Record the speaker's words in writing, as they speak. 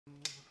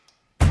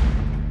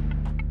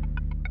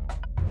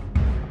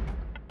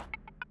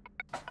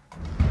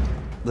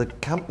The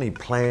company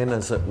plan,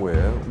 as it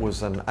were,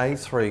 was an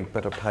A3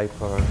 bit of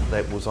paper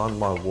that was on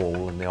my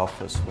wall in the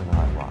office when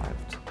I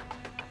arrived.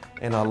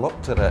 And I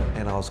looked at it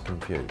and I was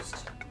confused.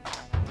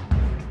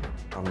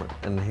 I'm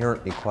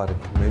inherently quite a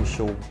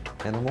commercial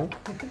animal.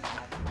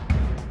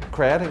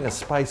 Creating a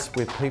space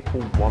where people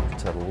want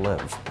to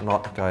live,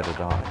 not go to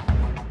die.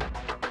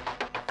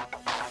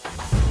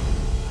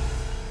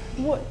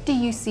 What do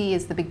you see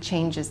as the big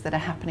changes that are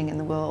happening in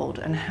the world,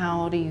 and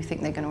how do you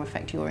think they're going to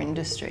affect your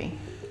industry?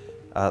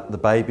 The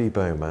baby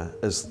boomer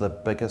is the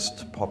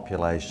biggest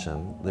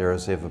population there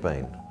has ever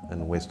been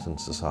in Western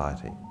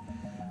society.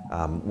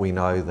 We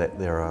know that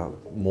there are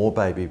more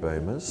baby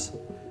boomers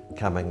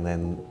coming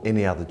than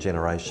any other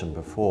generation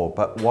before,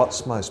 but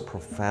what's most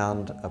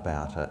profound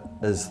about it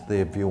is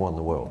their view on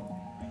the world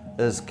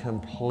is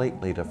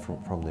completely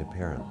different from their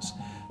parents.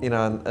 You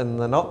know, in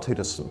the not too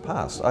distant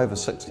past, over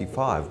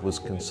 65 was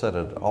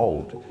considered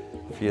old.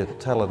 If you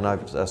tell a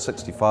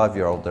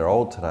 65-year-old they're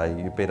old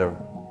today, you better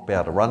be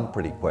able to run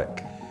pretty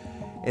quick.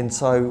 And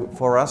so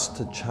for us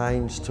to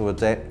change, to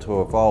adapt,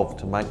 to evolve,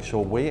 to make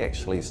sure we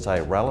actually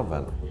stay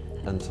relevant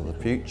into the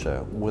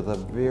future with a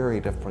very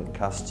different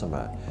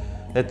customer,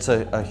 it's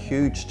a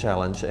huge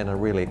challenge and a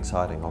really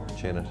exciting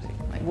opportunity.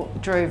 Like,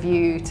 what drove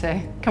you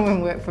to come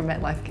and work for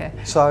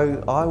MetLifecare?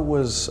 So I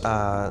was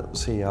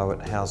CEO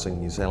at Housing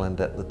New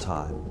Zealand at the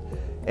time,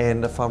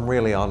 and if I'm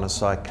really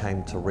honest, I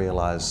came to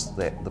realise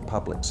that the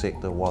public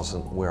sector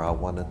wasn't where I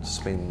wanted to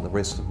spend the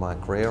rest of my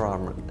career.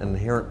 I'm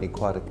inherently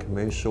quite a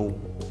commercial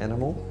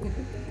animal,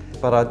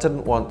 but I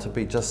didn't want to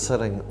be just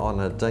sitting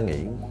on a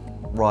dinghy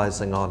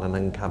rising on an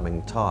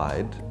incoming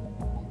tide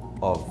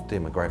of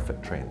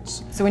demographic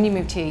trends. So when you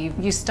moved here,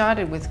 you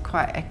started with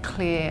quite a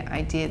clear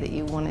idea that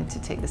you wanted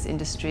to take this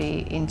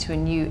industry into a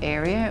new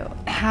area.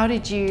 How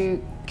did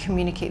you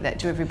communicate that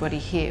to everybody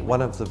here?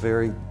 One of the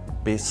very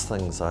best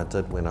things I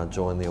did when I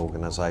joined the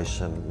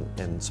organisation,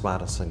 and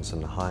smartest things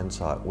in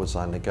hindsight, was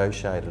I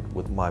negotiated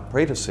with my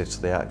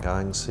predecessor, the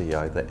outgoing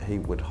CEO, that he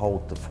would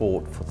hold the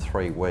fort for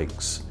 3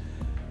 weeks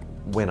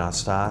when I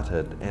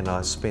started, and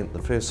I spent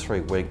the first 3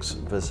 weeks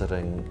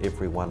visiting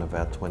every one of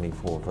our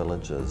 24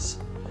 villages,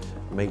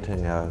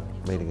 meeting our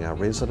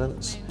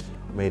residents,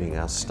 meeting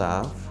our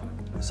staff.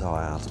 So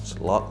I asked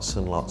lots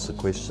and lots of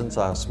questions.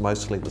 I asked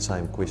mostly the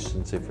same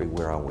questions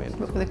everywhere I went.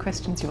 What were the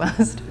questions you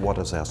asked? What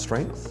is our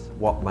strength?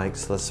 What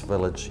makes this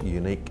village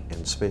unique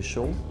and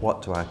special?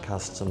 What do our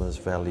customers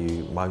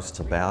value most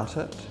about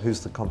it?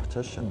 Who's the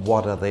competition?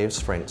 What are their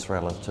strengths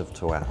relative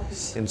to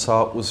ours? And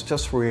so it was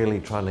just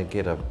really trying to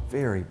get a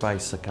very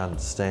basic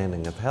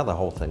understanding of how the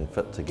whole thing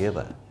fit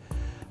together.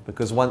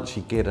 Because once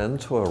you get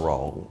into a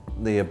role,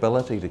 the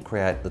ability to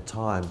create the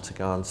time to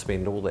go and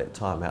spend all that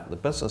time out in the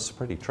business is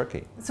pretty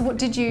tricky. So what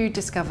did you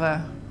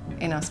discover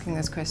in asking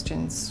those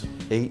questions?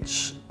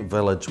 Each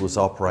village was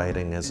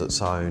operating as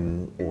its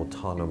own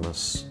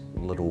autonomous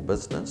little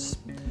business,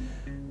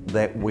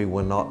 that we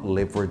were not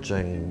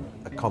leveraging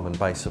a common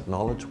base of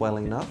knowledge well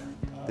enough.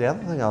 The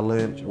other thing I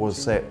learned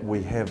was that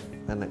we have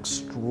an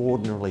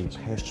extraordinarily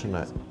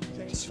passionate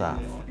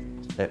staff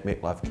at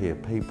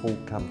MetLifecare. People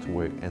come to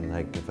work and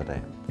they give a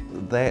damn.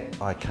 That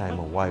I came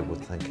away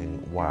with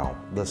thinking, wow,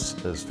 this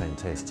is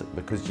fantastic,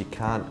 because you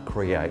can't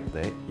create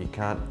that, you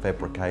can't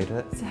fabricate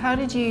it. So how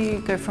did you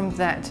go from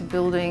that to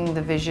building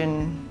the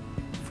vision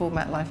for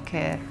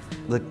MetLifecare?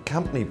 The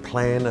company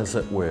plan, as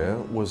it were,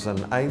 was an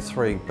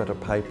A3 bit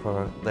of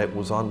paper that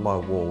was on my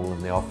wall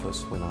in the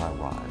office when I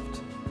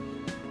arrived.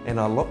 And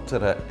I looked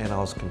at it and I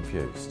was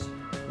confused.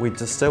 We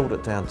distilled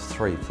it down to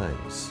 3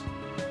 things.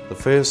 The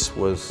first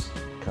was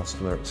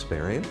customer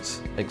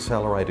experience,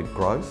 accelerated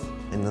growth,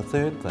 and the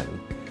third thing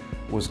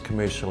was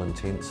commercial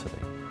intensity.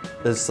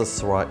 Is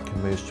this the right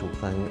commercial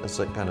thing? Is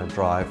it going to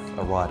drive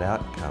a right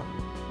outcome?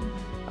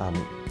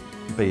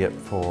 Be it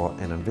for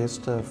an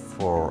investor,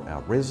 for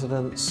our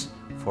residents,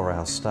 for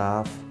our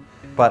staff.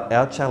 But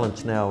our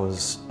challenge now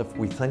is, if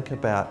we think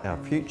about our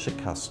future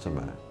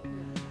customer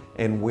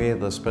and where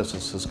this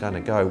business is going to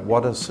go,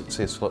 what does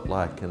success look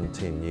like in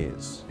 10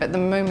 years? At the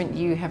moment,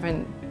 you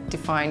haven't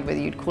defined whether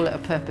you'd call it a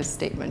purpose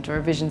statement or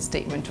a vision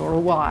statement or a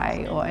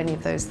why or any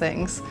of those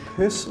things.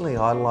 Personally,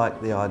 I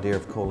like the idea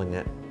of calling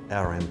it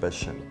our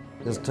ambition.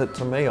 Because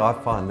to me, I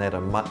find that a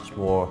much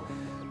more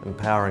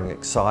empowering,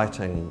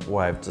 exciting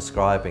way of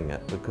describing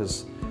it,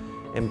 because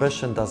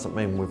ambition doesn't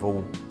mean we've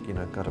all,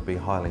 got to be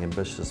highly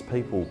ambitious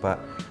people, but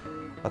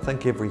I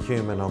think every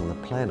human on the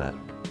planet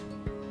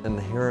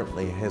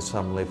inherently has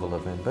some level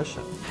of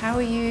ambition. How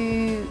are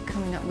you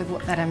coming up with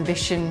what that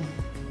ambition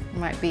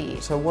might be?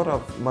 So what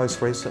I've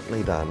most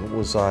recently done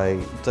was I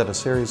did a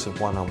series of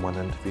one-on-one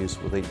interviews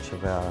with each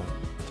of our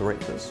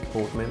directors,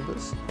 board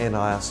members, and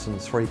I asked them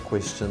 3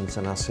 questions,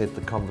 and I said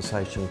the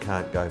conversation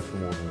can't go for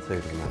more than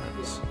 30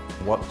 minutes.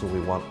 What do we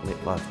want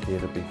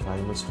MetLifecare to be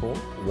famous for?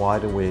 Why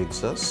do we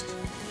exist,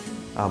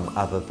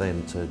 other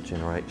than to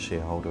generate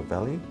shareholder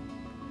value?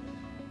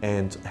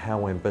 And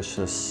how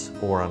ambitious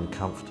or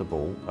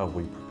uncomfortable are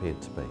we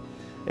prepared to be?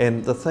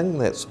 And the thing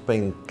that's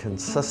been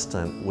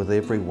consistent with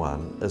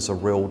everyone is a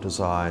real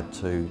desire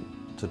to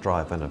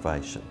drive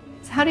innovation.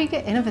 So how do you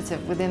get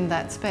innovative within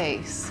that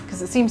space?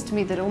 Because it seems to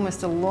me that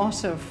almost a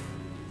lot of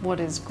what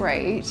is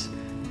great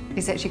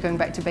is actually going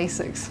back to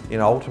basics.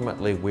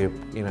 Ultimately we're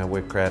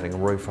creating a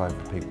roof over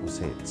people's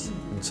heads.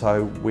 And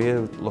so we're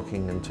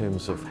looking in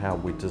terms of how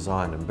we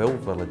design and build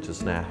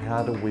villages now.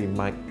 How do we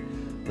make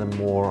them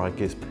more, I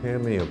guess,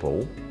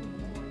 permeable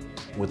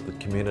with the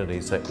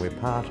communities that we're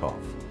part of?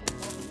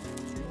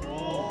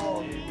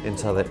 And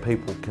so that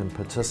people can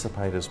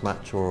participate as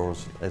much or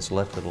as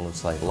little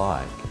as they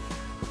like,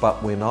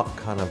 but we're not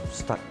kind of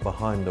stuck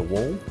behind a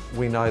wall.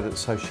 We know that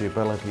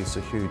sociability is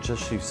a huge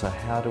issue, so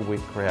how do we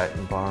create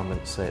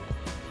environments that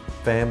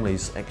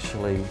families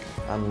actually,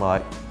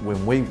 unlike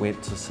when we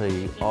went to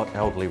see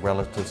elderly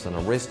relatives in a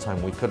rest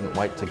home, we couldn't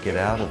wait to get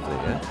out of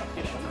there,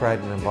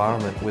 create an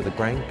environment where the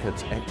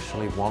grandkids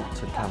actually want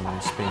to come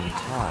and spend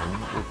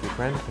time with their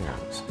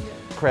grandparents.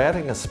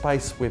 Creating a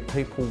space where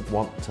people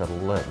want to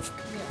live,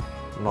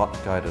 not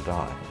go to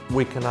die.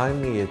 We can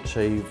only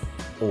achieve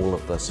all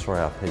of this through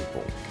our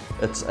people.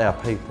 It's our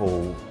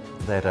people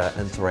that are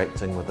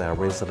interacting with our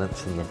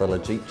residents in the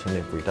village each and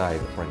every day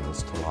that bring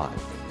this to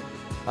life.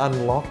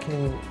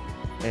 Unlocking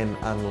and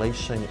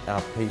unleashing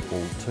our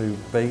people to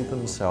be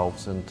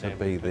themselves and to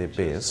be their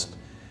best,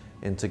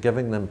 and to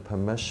giving them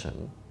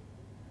permission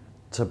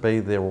to be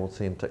their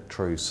authentic,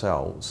 true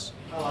selves.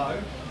 Hello.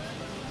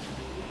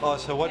 Oh,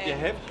 so what do you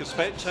have?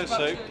 Gazpacho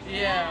soup?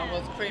 Yeah,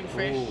 with cream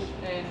fresh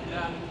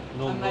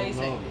and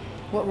amazing.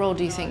 What role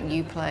do you think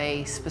you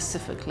play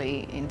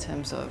specifically in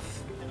terms of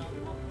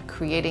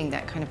creating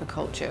that kind of a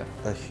culture?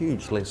 A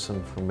huge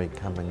lesson for me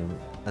coming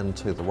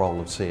into the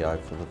role of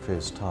CEO for the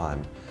first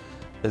time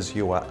is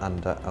you are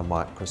under a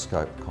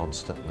microscope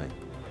constantly.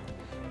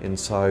 And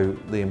so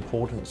the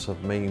importance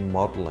of me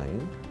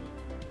modelling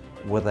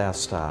with our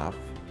staff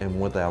and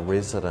with our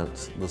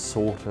residents the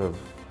sort of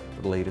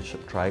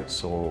leadership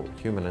traits or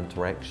human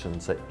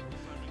interactions that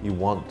you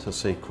want to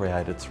see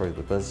created through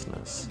the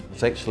business.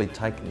 It's actually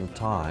taking the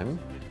time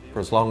for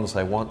as long as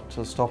they want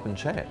to stop and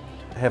chat.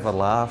 Have a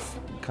laugh,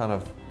 kind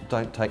of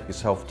don't take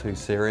yourself too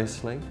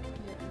seriously.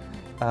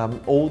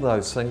 All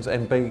those things,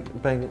 and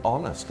being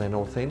honest and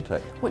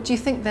authentic. What do you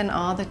think then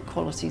are the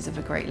qualities of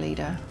a great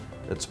leader?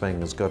 It's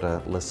being as good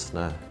a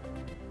listener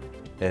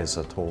as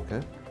a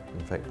talker.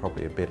 In fact,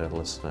 probably a better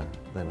listener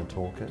than a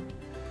talker.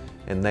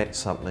 And that's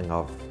something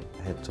I've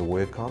had to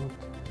work on.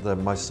 The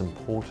most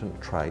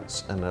important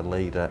traits in a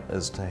leader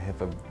is to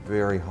have a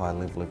very high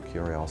level of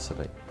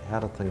curiosity. How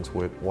do things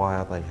work? Why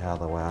are they how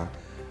they are?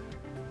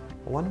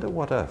 I wonder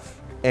what if?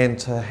 And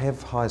to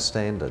have high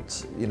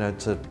standards,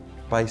 to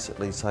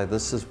basically say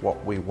this is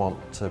what we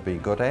want to be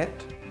good at,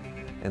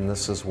 and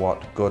this is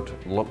what good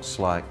looks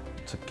like,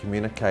 to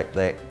communicate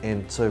that,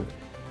 and to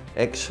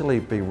actually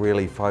be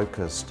really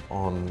focused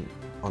on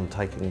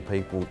taking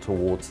people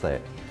towards that.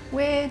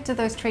 Where do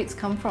those traits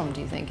come from,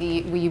 do you think?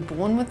 Were you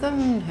born with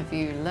them? Have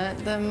you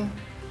learnt them?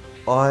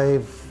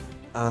 I've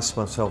asked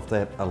myself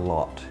that a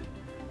lot.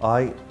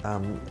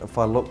 If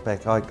I look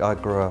back, I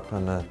grew up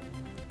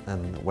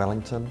in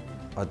Wellington.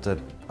 I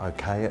did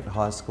okay at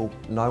high school.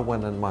 No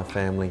one in my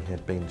family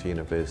had been to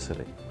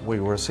university. We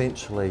were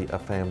essentially a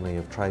family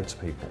of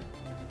tradespeople.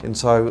 And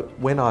so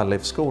when I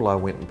left school, I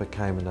went and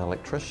became an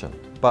electrician.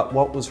 But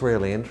what was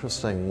really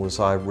interesting was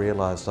I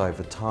realised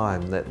over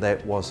time that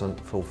that wasn't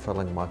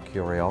fulfilling my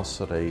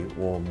curiosity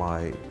or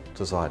my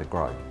desire to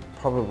grow.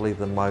 Probably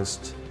the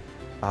most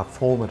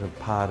formative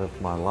part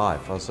of my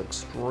life. I was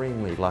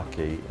extremely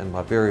lucky in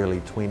my very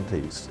early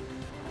 20s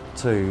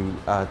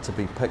to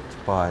be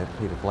picked by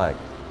Peter Black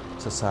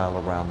to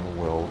sail around the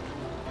world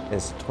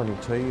as a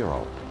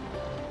 22-year-old.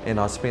 And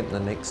I spent the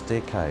next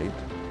decade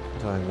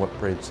doing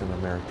whitbreads and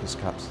America's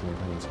Cups and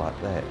things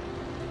like that.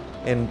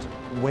 And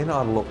when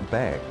I look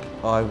back,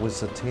 I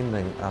was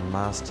attending a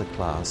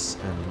masterclass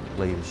in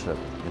leadership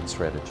and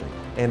strategy.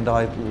 And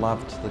I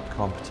loved the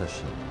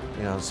competition.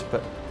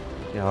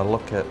 I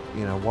look at,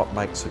 what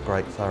makes a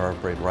great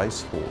thoroughbred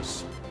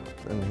racehorse.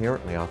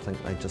 Inherently, I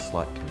think they just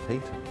like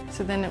competing.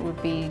 So then it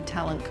would be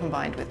talent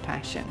combined with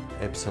passion.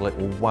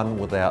 Absolutely, one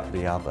without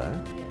the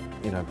other.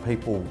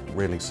 People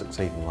really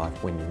succeed in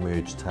life when you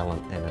merge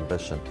talent and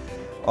ambition.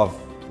 I've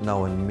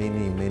known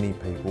many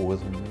people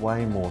with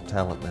way more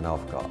talent than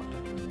I've got,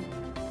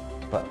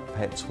 but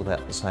perhaps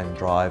without the same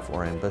drive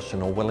or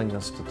ambition or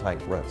willingness to take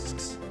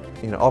risks.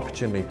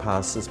 Opportunity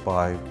passes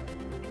by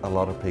a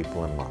lot of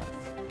people in life,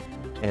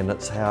 and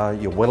it's how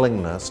your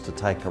willingness to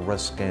take a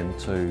risk and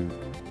to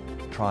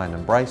try and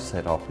embrace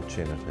that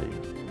opportunity,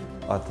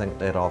 I think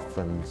that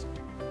often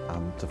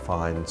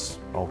defines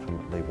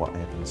ultimately what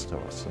happens to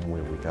us and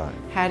where we go.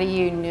 How do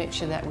you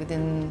nurture that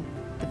within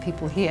the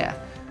people here?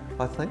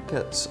 I think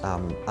it's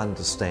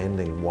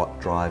understanding what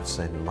drives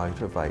and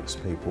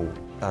motivates people,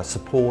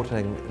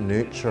 supporting,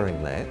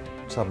 nurturing that.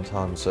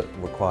 Sometimes it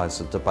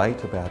requires a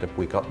debate about if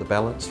we got the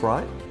balance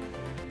right,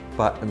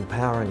 but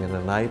empowering and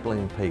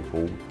enabling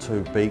people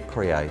to be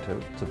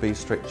creative, to be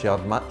stretchy.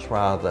 I'd much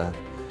rather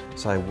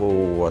say,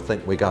 well, I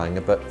think we're going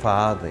a bit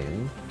far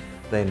then,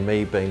 than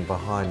me being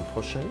behind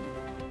pushing.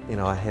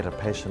 I had a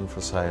passion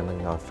for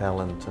sailing. I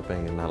fell into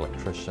being an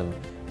electrician,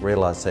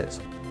 realised that's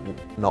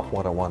not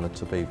what I wanted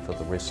to be for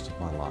the rest of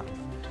my life.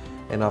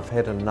 And I've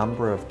had a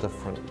number of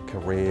different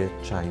career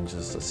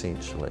changes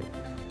essentially,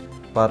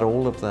 but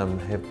all of them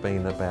have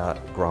been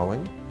about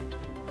growing,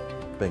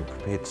 being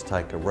prepared to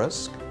take a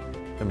risk,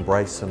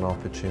 embrace an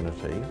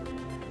opportunity,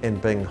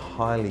 and being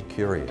highly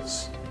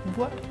curious.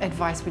 What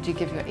advice would you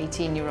give your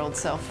 18-year-old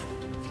self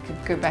if you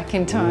could go back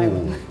in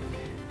time? Ooh.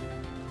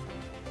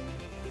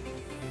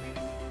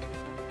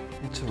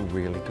 It's a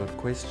really good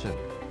question.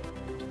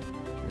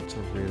 It's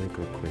a really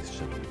good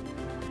question.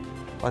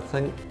 I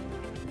think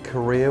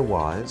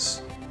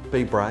career-wise,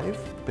 be brave,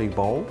 be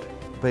bold,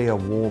 be a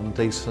warm,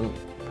 decent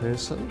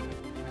person.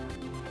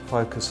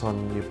 Focus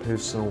on your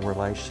personal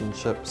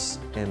relationships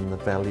and the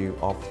value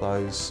of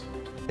those.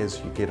 As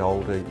you get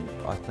older,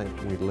 I think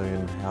we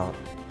learn how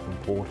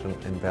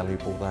important and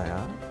valuable they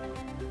are.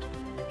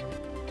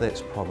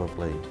 That's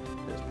probably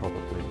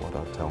what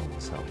I tell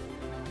myself.